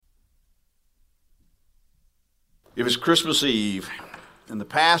It was Christmas Eve, and the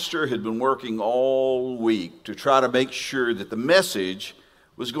pastor had been working all week to try to make sure that the message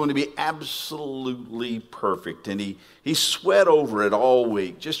was going to be absolutely perfect. And he sweat over it all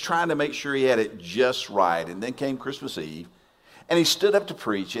week, just trying to make sure he had it just right. And then came Christmas Eve, and he stood up to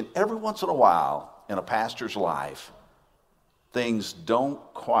preach. And every once in a while in a pastor's life, things don't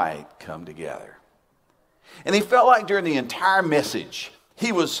quite come together. And he felt like during the entire message,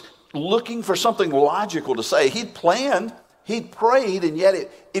 he was looking for something logical to say. He'd planned, he'd prayed, and yet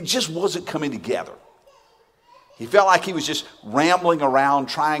it just wasn't coming together. He felt like he was just rambling around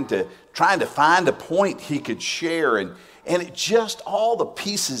trying to find a point he could share, and it just, all the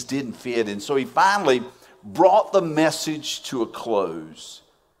pieces didn't fit. And so he finally brought the message to a close.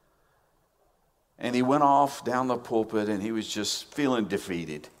 And he went off down the pulpit, and he was just feeling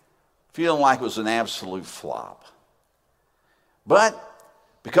defeated, feeling like it was an absolute flop. But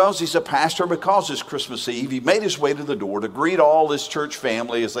because he's a pastor, because it's Christmas Eve, he made his way to the door to greet all his church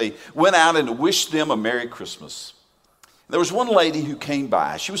family as they went out and to wish them a Merry Christmas. There was one lady who came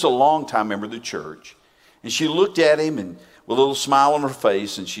by. She was a longtime member of the church. And she looked at him and with a little smile on her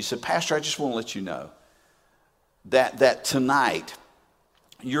face, and she said, "Pastor, I just want to let you know that tonight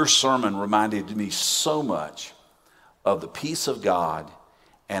your sermon reminded me so much of the peace of God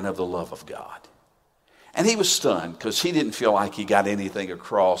and of the love of God." And he was stunned because he didn't feel like he got anything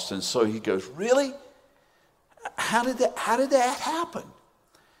across. And so he goes, "Really? How did that happen?"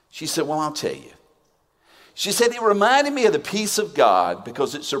 She said, "Well, I'll tell you." She said, "It reminded me of the peace of God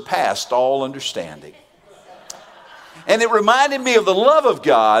because it surpassed all understanding. And it reminded me of the love of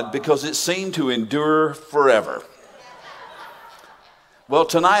God because it seemed to endure forever." Well,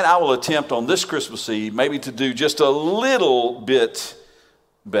 tonight I will attempt on this Christmas Eve maybe to do just a little bit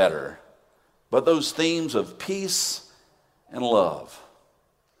better. But those themes of peace and love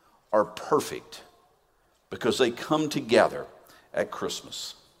are perfect because they come together at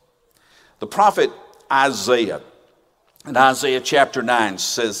Christmas. The prophet Isaiah, in Isaiah chapter 9,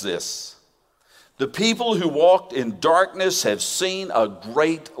 says this: "The people who walked in darkness have seen a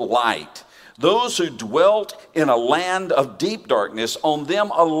great light. Those who dwelt in a land of deep darkness, on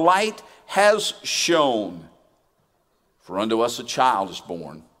them a light has shone. For unto us a child is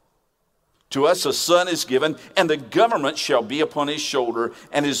born. To us a son is given, and the government shall be upon his shoulder,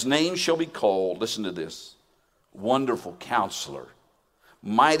 and his name shall be called," listen to this, "Wonderful Counselor,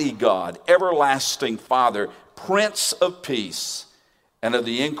 Mighty God, Everlasting Father, Prince of Peace. And of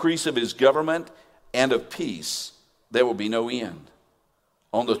the increase of his government and of peace there will be no end.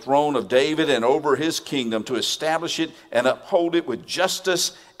 On the throne of David and over his kingdom, to establish it and uphold it with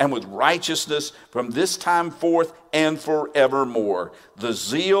justice and with righteousness from this time forth and forevermore. The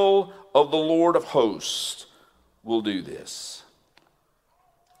zeal of the Lord of hosts will do this."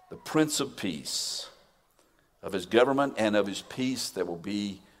 The Prince of Peace, of his government and of his peace there will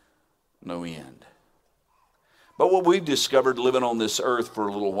be no end. But what we've discovered living on this earth for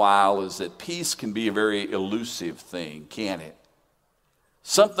a little while is that peace can be a very elusive thing, can't it?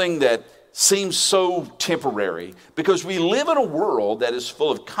 Something that seems so temporary because we live in a world that is full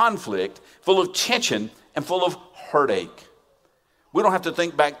of conflict, full of tension, and full of heartache. We don't have to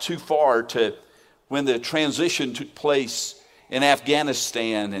think back too far to when the transition took place in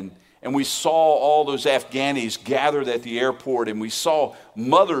Afghanistan and we saw all those Afghanis gathered at the airport, and we saw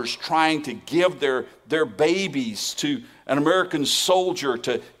mothers trying to give their babies to an American soldier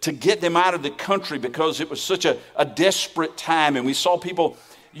to get them out of the country because it was such a desperate time. And we saw people,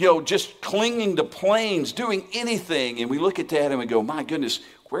 just clinging to planes, doing anything. And we look at that and we go, my goodness,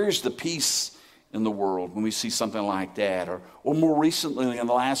 where's the peace in the world when we see something like that? Or more recently, in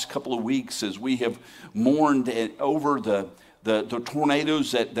the last couple of weeks, as we have mourned over the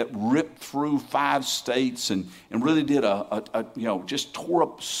tornadoes that ripped through 5 states and really did just tore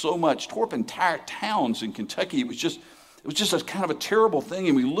up entire towns in Kentucky. It was just a kind of a terrible thing.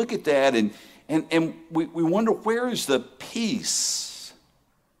 And we look at that and we wonder, where is the peace?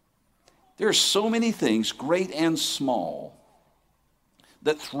 There are so many things, great and small,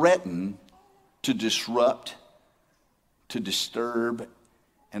 that threaten to disrupt, to disturb,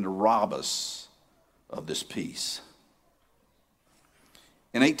 and to rob us of this peace.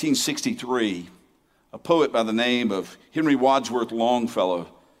 In 1863, a poet by the name of Henry Wadsworth Longfellow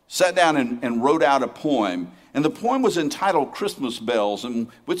sat down and wrote out a poem. And the poem was entitled Christmas Bells. And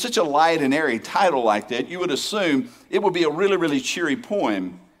with such a light and airy title like that, you would assume it would be a really, really cheery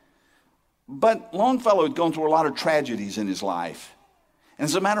poem. But Longfellow had gone through a lot of tragedies in his life. And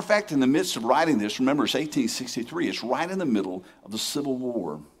as a matter of fact, in the midst of writing this, remember it's 1863, it's right in the middle of the Civil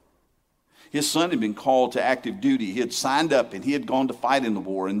War. His son had been called to active duty. He had signed up and he had gone to fight in the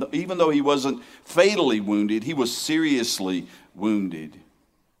war. And even though he wasn't fatally wounded, he was seriously wounded.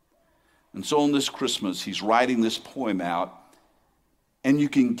 And so on this Christmas, he's writing this poem out. And you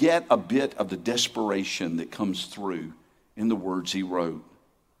can get a bit of the desperation that comes through in the words he wrote.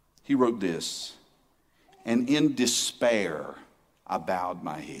 He wrote this, "And in despair I bowed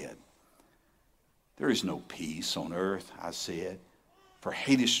my head. There is no peace on earth, I said, for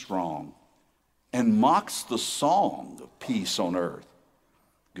hate is strong, and mocks the song of peace on earth,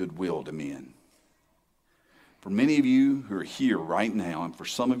 goodwill to men." For many of you who are here right now, and for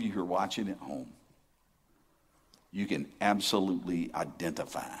some of you who are watching at home, you can absolutely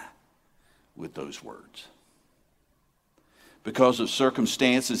identify with those words. Because of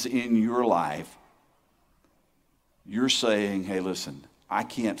circumstances in your life, you're saying, hey, listen, I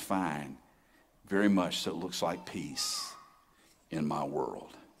can't find very much that looks like peace in my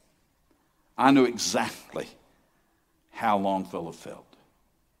world. I know exactly how Longfellow felt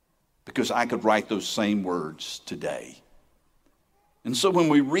because I could write those same words today. And so when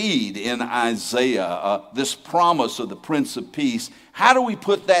we read in Isaiah this promise of the Prince of Peace, how do we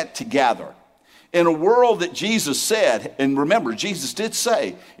put that together? In a world that Jesus said, and remember, Jesus did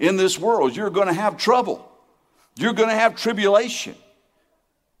say, in this world, you're going to have trouble. You're going to have tribulation.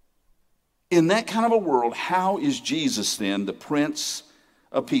 In that kind of a world, how is Jesus then the Prince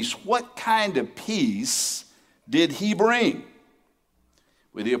of Peace? What kind of peace did he bring?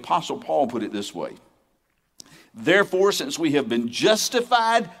 Well, the Apostle Paul put it this way. Therefore, since we have been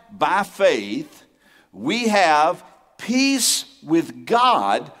justified by faith, we have peace with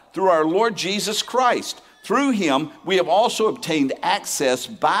God through our Lord Jesus Christ. Through him, we have also obtained access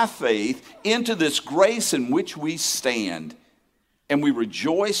by faith into this grace in which we stand. And we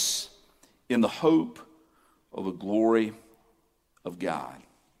rejoice in the hope of the glory of God.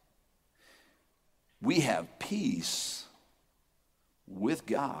 We have peace with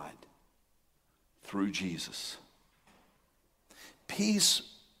God through Jesus. Peace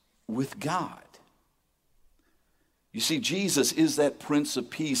with God. You see, Jesus is that Prince of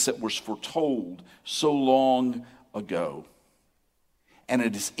Peace that was foretold so long ago. And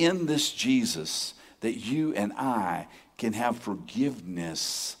it is in this Jesus that you and I can have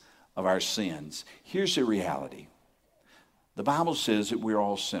forgiveness of our sins. Here's the reality. The Bible says that we're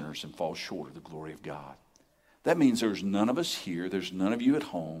all sinners and fall short of the glory of God. That means there's none of us here, there's none of you at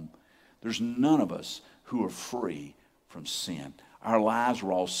home, there's none of us who are free from sin. Our lives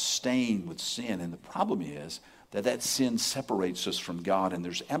were all stained with sin, and the problem is that sin separates us from God, and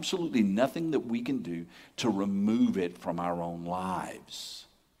there's absolutely nothing that we can do to remove it from our own lives.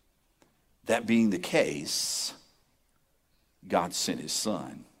 That being the case, God sent his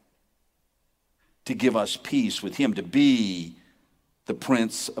Son to give us peace with him, to be the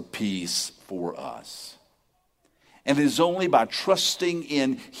Prince of Peace for us. And it is only by trusting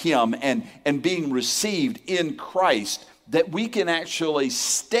in him and being received in Christ that we can actually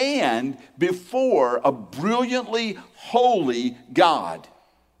stand before a brilliantly holy God.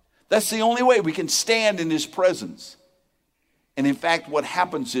 That's the only way we can stand in his presence. And in fact, what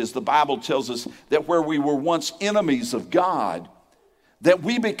happens is the Bible tells us that where we were once enemies of God, that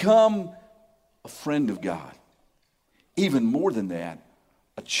we become a friend of God. Even more than that,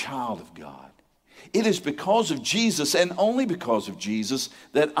 a child of God. It is because of Jesus and only because of Jesus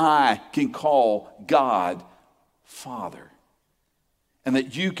that I can call God Father, and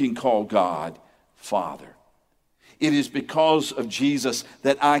that you can call God Father. It is because of Jesus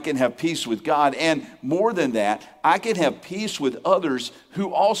that I can have peace with God, and more than that, I can have peace with others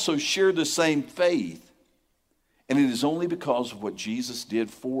who also share the same faith. And it is only because of what Jesus did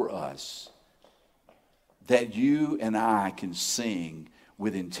for us that you and I can sing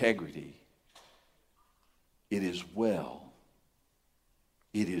with integrity. It is well.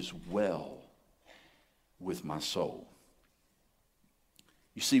 It is well with my soul.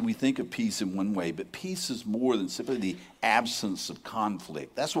 You see, we think of peace in one way, but peace is more than simply the absence of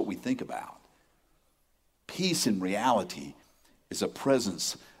conflict. That's what we think about. Peace in reality is a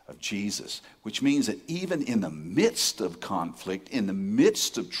presence of Jesus, which means that even in the midst of conflict, in the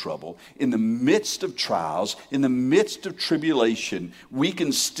midst of trouble, in the midst of trials, in the midst of tribulation, we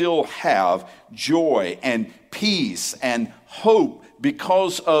can still have joy and peace and hope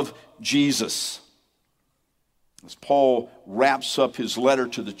because of Jesus. As Paul wraps up his letter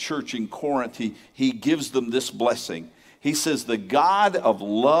to the church in Corinth, he gives them this blessing. He says, the God of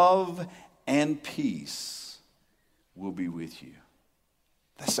love and peace will be with you.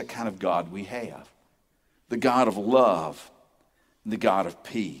 That's the kind of God we have. The God of love and the God of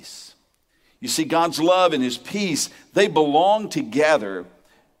peace. You see, God's love and his peace, they belong together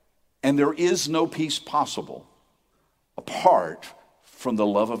And there is no peace possible apart from the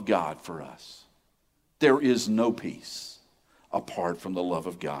love of God for us. There is no peace apart from the love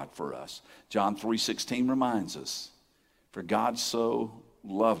of God for us. John 3:16 reminds us, for God so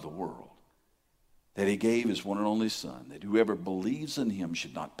loved the world that he gave his one and only Son, that whoever believes in him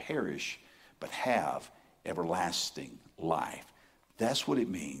should not perish, but have everlasting life. That's what it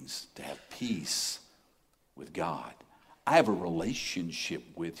means to have peace with God. I have a relationship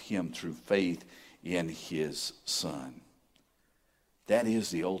with him through faith in his Son. That is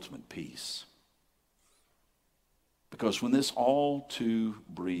the ultimate peace. Because when this all too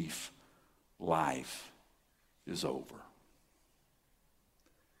brief life is over,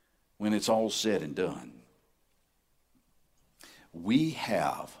 when it's all said and done, we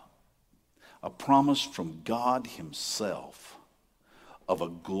have a promise from God himself of a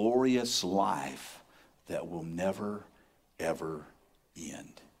glorious life that will never, ever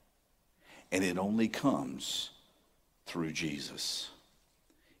end. And it only comes through Jesus.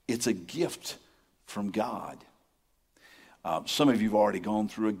 It's a gift from God. Some of you have already gone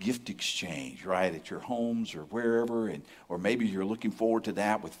through a gift exchange, right, at your homes or wherever, or maybe you're looking forward to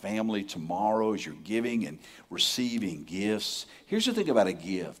that with family tomorrow as you're giving and receiving gifts. Here's the thing about a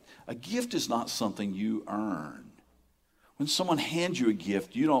gift. A gift is not something you earn. When someone hands you a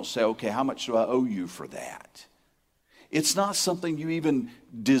gift, you don't say, okay, how much do I owe you for that? It's not something you even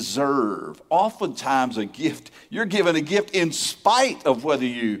deserve. Oftentimes a gift, you're given a gift in spite of whether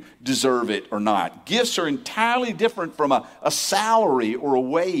you deserve it or not. Gifts are entirely different from a salary or a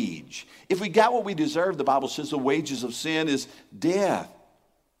wage. If we got what we deserve, the Bible says the wages of sin is death.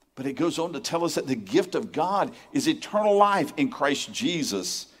 But it goes on to tell us that the gift of God is eternal life in Christ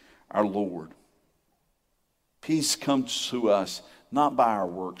Jesus our Lord. Peace comes to us not by our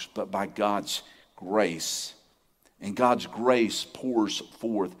works, but by God's grace. And God's grace pours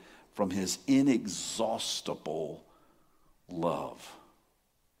forth from his inexhaustible love.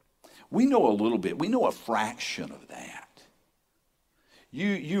 We know a little bit. We know a fraction of that.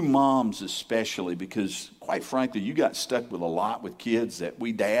 You moms especially, because quite frankly, you got stuck with a lot with kids that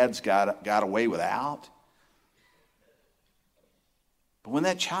we dads got away without. But when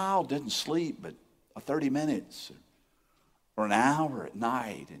that child doesn't sleep but 30 minutes or an hour at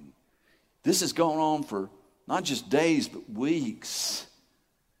night, and this is going on for not just days, but weeks.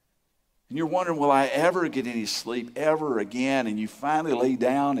 And you're wondering, will I ever get any sleep ever again? And you finally lay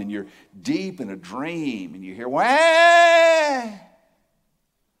down and you're deep in a dream and you hear, wah!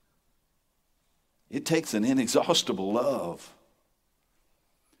 It takes an inexhaustible love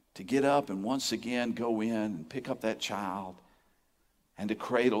to get up and once again go in and pick up that child and to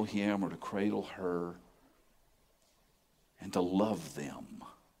cradle him or to cradle her and to love them.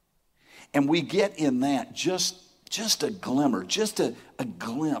 And we get in that just a glimmer, just a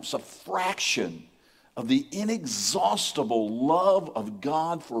glimpse, a fraction of the inexhaustible love of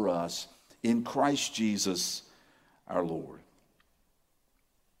God for us in Christ Jesus our Lord.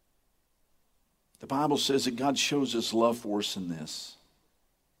 The Bible says that God shows his love for us in this.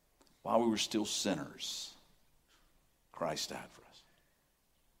 While we were still sinners, Christ died for us.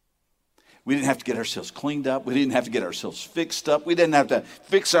 We didn't have to get ourselves cleaned up. We didn't have to get ourselves fixed up. We didn't have to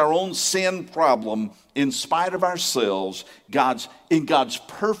fix our own sin problem in spite of ourselves. In God's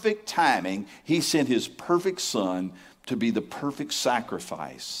perfect timing, he sent his perfect Son to be the perfect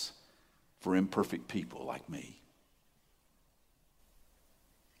sacrifice for imperfect people like me.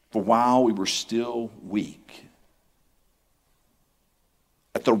 For while we were still weak,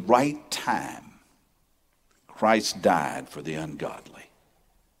 at the right time, Christ died for the ungodly.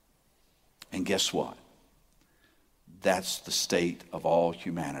 And guess what? That's the state of all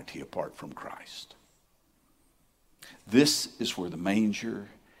humanity apart from Christ. This is where the manger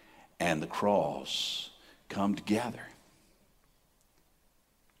and the cross come together.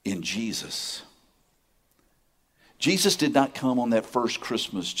 In Jesus. Jesus did not come on that first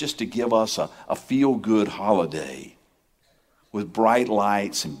Christmas just to give us a feel-good holiday with bright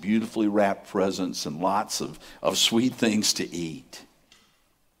lights and beautifully wrapped presents and lots of sweet things to eat.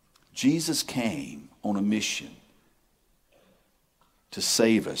 Jesus came on a mission to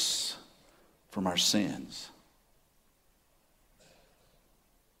save us from our sins.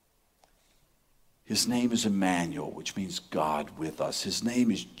 His name is Emmanuel, which means God with us. His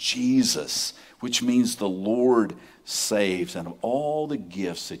name is Jesus, which means the Lord saves. And of all the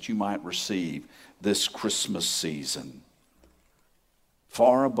gifts that you might receive this Christmas season,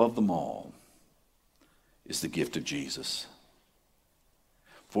 far above them all is the gift of Jesus.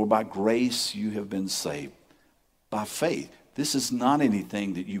 For by grace you have been saved, by faith. This is not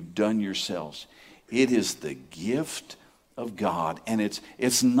anything that you've done yourselves. It is the gift of God. And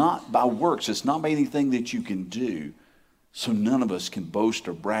it's not by works. It's not by anything that you can do. So none of us can boast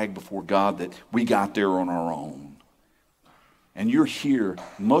or brag before God that we got there on our own. And you're here,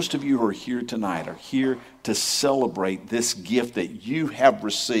 most of you who are here tonight are here to celebrate this gift that you have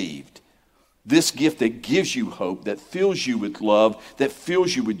received. This gift that gives you hope, that fills you with love, that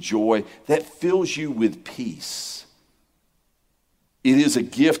fills you with joy, that fills you with peace. It is a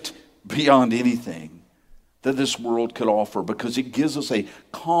gift beyond anything that this world could offer, because it gives us a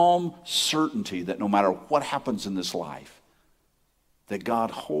calm certainty that no matter what happens in this life, that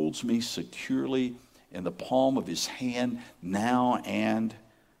God holds me securely in the palm of his hand now and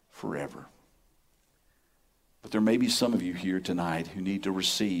forever. But there may be some of you here tonight who need to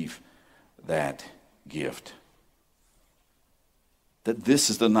receive that gift. That this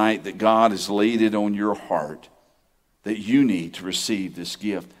is the night that God has laid it on your heart, that you need to receive this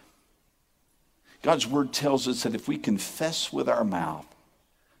gift. God's word tells us that if we confess with our mouth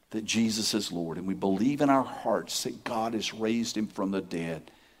that Jesus is Lord, and we believe in our hearts that God has raised him from the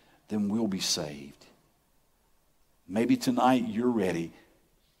dead, then we'll be saved. Maybe tonight you're ready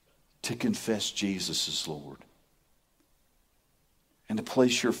to confess Jesus as Lord and to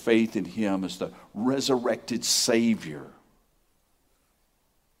place your faith in him as the resurrected Savior.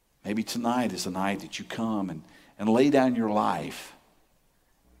 Maybe tonight is the night that you come and lay down your life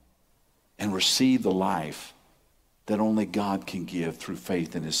and receive the life that only God can give through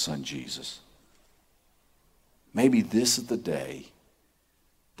faith in his Son Jesus. Maybe this is the day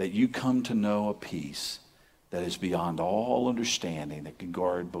that you come to know a peace that is beyond all understanding, that can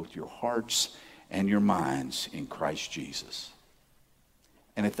guard both your hearts and your minds in Christ Jesus.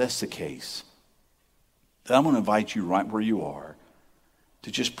 And if that's the case, then I'm going to invite you right where you are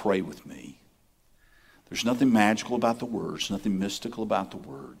to just pray with me. There's nothing magical about the words, nothing mystical about the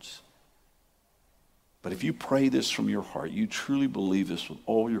words. But if you pray this from your heart, you truly believe this with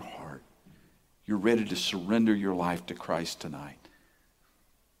all your heart, you're ready to surrender your life to Christ tonight,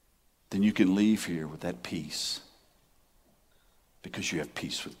 then you can leave here with that peace because you have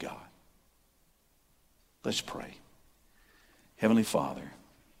peace with God. Let's pray. Heavenly Father,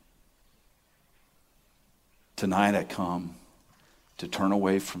 tonight I come to turn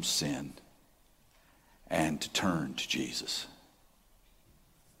away from sin and to turn to Jesus.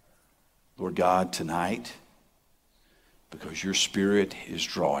 Lord God, tonight, because your Spirit is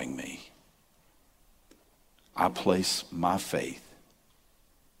drawing me, I place my faith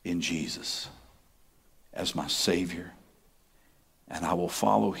in Jesus as my Savior, and I will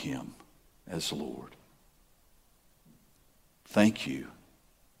follow him as Lord. Thank you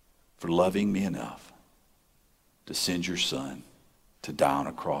for loving me enough to send your Son to die on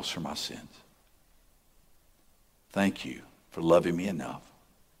a cross for my sins. Thank you for loving me enough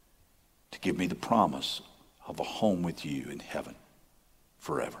to give me the promise of a home with you in heaven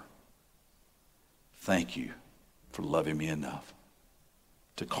forever. Thank you for loving me enough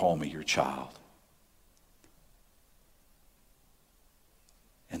to call me your child,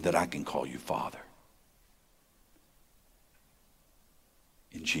 and that I can call you Father.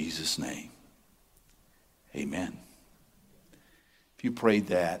 In Jesus' name, amen. If you prayed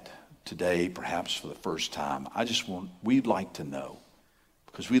that today, perhaps for the first time, we'd like to know,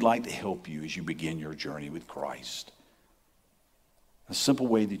 because we'd like to help you as you begin your journey with Christ. A simple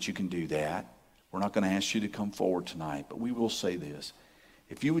way that you can do that, we're not going to ask you to come forward tonight, but we will say this.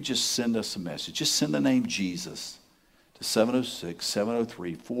 If you would just send us a message, just send the name Jesus to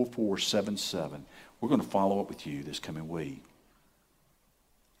 706-703-4477. We're going to follow up with you this coming week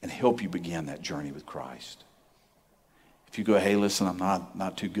and help you begin that journey with Christ. If you go, hey, listen, I'm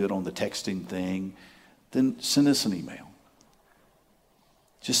not too good on the texting thing, then send us an email.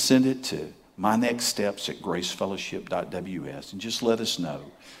 Just send it to mynextsteps@gracefellowship.ws and just let us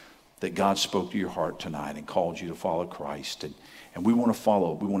know that God spoke to your heart tonight and called you to follow Christ. And we want to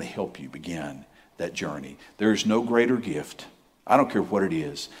follow. We want to help you begin that journey. There is no greater gift. I don't care what it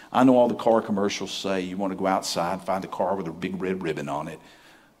is. I know all the car commercials say you want to go outside and find a car with a big red ribbon on it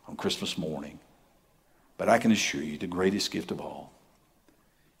on Christmas morning. But I can assure you the greatest gift of all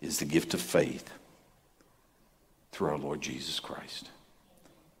is the gift of faith through our Lord Jesus Christ.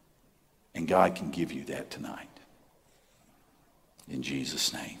 And God can give you that tonight. In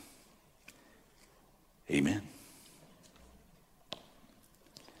Jesus' name. Amen.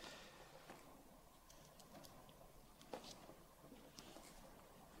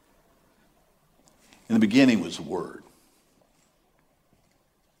 In the beginning was the Word.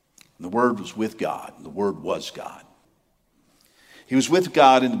 And the Word was with God, and the Word was God. He was with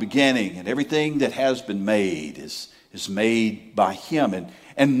God in the beginning, and everything that has been made is made by him,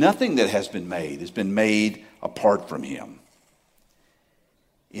 and nothing that has been made apart from him.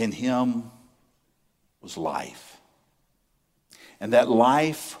 In him was life, and that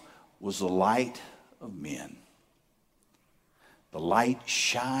life was the light of men. The light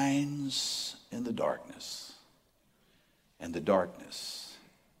shines in the darkness, and the darkness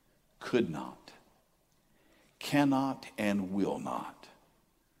could not, cannot, and will not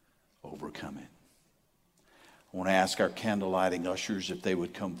overcome it. I want to ask our candle lighting ushers if they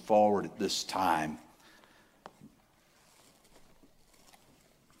would come forward at this time.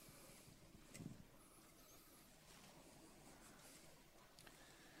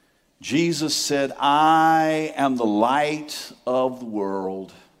 Jesus said, I am the light of the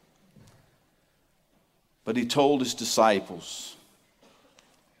world. But he told his disciples,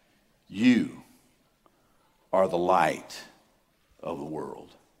 you are the light of the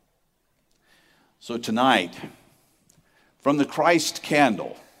world. So tonight, from the Christ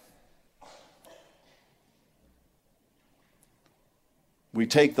candle, we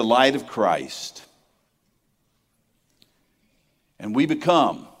take the light of Christ and we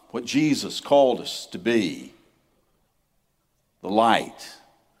become what Jesus called us to be, the light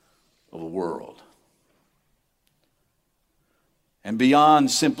of the world. And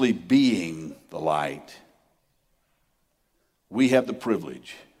beyond simply being the light, we have the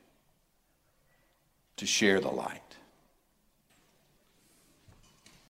privilege to share the light.